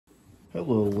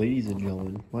Hello, ladies and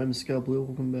gentlemen. My name is Scout Blue.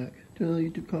 Welcome back to another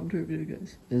YouTube commentary video,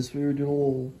 guys. In this video, we're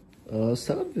doing a little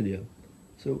setup video.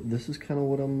 So this is kind of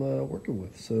what I'm working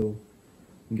with. So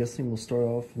I'm guessing we'll start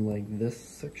off in like this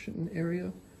section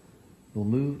area. We'll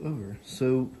move over.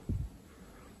 So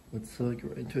let's get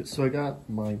right into it. So I got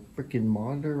my freaking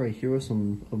monitor right here with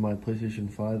some of my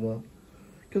PlayStation 5 up.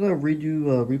 Gonna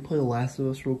replay The Last of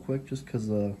Us real quick, just cause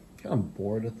kind of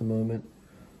bored at the moment.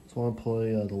 So I want to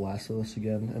play The Last of Us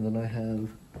again, and then I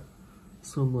have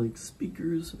some like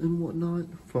speakers and whatnot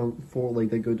for like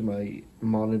they go to my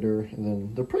monitor, and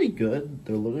then they're pretty good.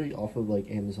 They're literally off of like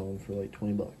Amazon for like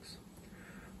 20 bucks.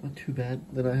 Not too bad.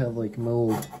 Then I have like my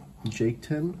little Jake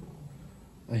 10.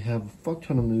 I have a fuck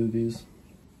ton of movies,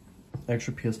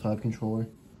 extra PS5 controller,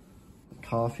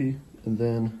 coffee, and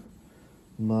then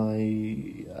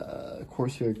my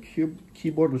Corsair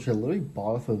keyboard, which I literally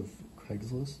bought off of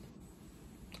Craigslist.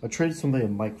 I traded somebody a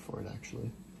mic for it,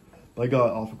 actually. But I got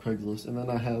it off of Craigslist. And then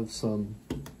I have some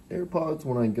AirPods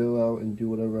when I go out and do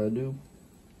whatever I do.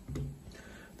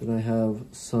 Then I have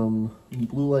some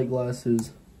blue light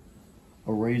glasses,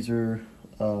 a Razer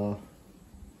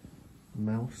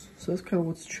mouse. So that's kind of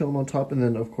what's chilling on top. And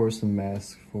then, of course, a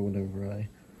mask for whenever I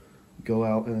go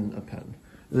out, and then a pen.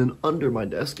 And then under my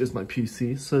desk is my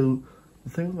PC. So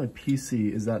the thing with my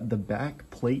PC is that the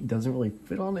back plate doesn't really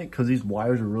fit on it because these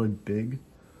wires are really big.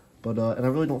 But, and I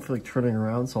really don't feel like turning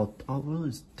around, so I'll really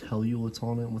just tell you what's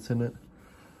on it and what's in it.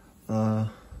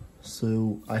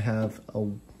 So I have a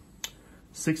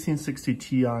 1660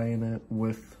 Ti in it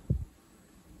with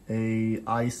a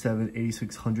i7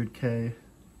 8600K,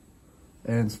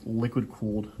 and it's liquid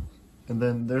cooled. And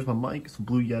then there's my mic, it's a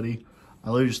Blue Yeti.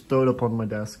 I literally just throw it up on my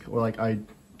desk, or like I,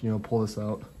 pull this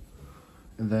out,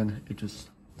 and then it just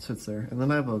sits there. And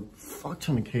then I have a fuck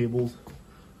ton of cables.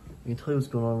 I can tell you what's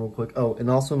going on real quick. Oh, and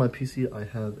also on my PC, I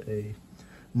have a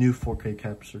new 4K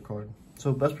capture card.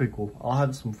 So that's pretty cool. I'll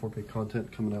have some 4K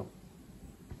content coming out.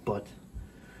 But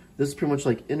this is pretty much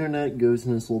like internet goes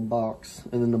in this little box,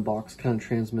 and then the box kind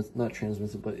of not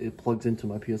transmits it, but it plugs into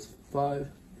my PS5.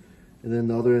 And then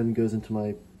the other end goes into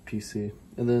my PC.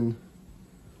 And then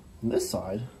on this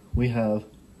side, we have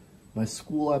my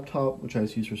school laptop, which I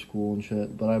just use for school and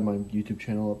shit, but I have my YouTube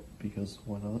channel up because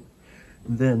why not?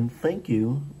 And then thank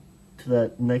you to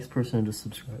that next person to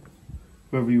subscribe.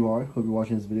 Whoever you are, hope you're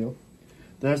watching this video.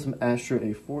 Then I have some Astro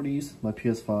A40s, my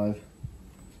PS5,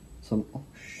 some, oh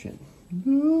shit,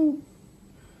 no,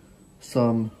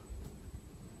 some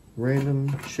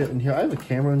random shit in here. I have a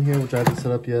camera in here, which I haven't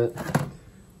set up yet.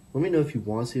 Let me know if you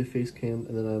want to see a face cam.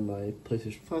 And then I have my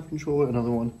PlayStation 5 controller,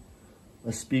 another one,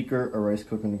 a speaker, a rice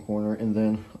cooker in the corner, and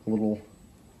then a little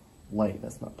light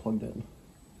that's not plugged in.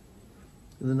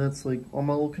 And then that's like all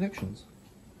my little connections.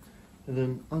 And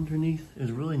then underneath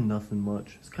is really nothing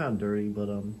much. It's kind of dirty, but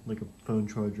like a phone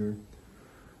charger.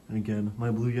 And again,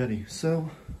 my Blue Yeti. So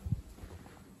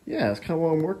yeah, that's kind of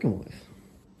what I'm working with.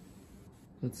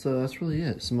 That's really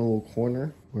it. It's in my little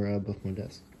corner where I have both my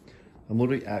desks. I'm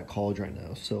literally at college right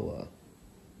now, so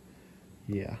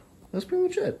yeah. That's pretty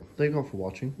much it. Thank you all for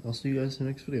watching. I'll see you guys in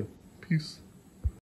the next video. Peace.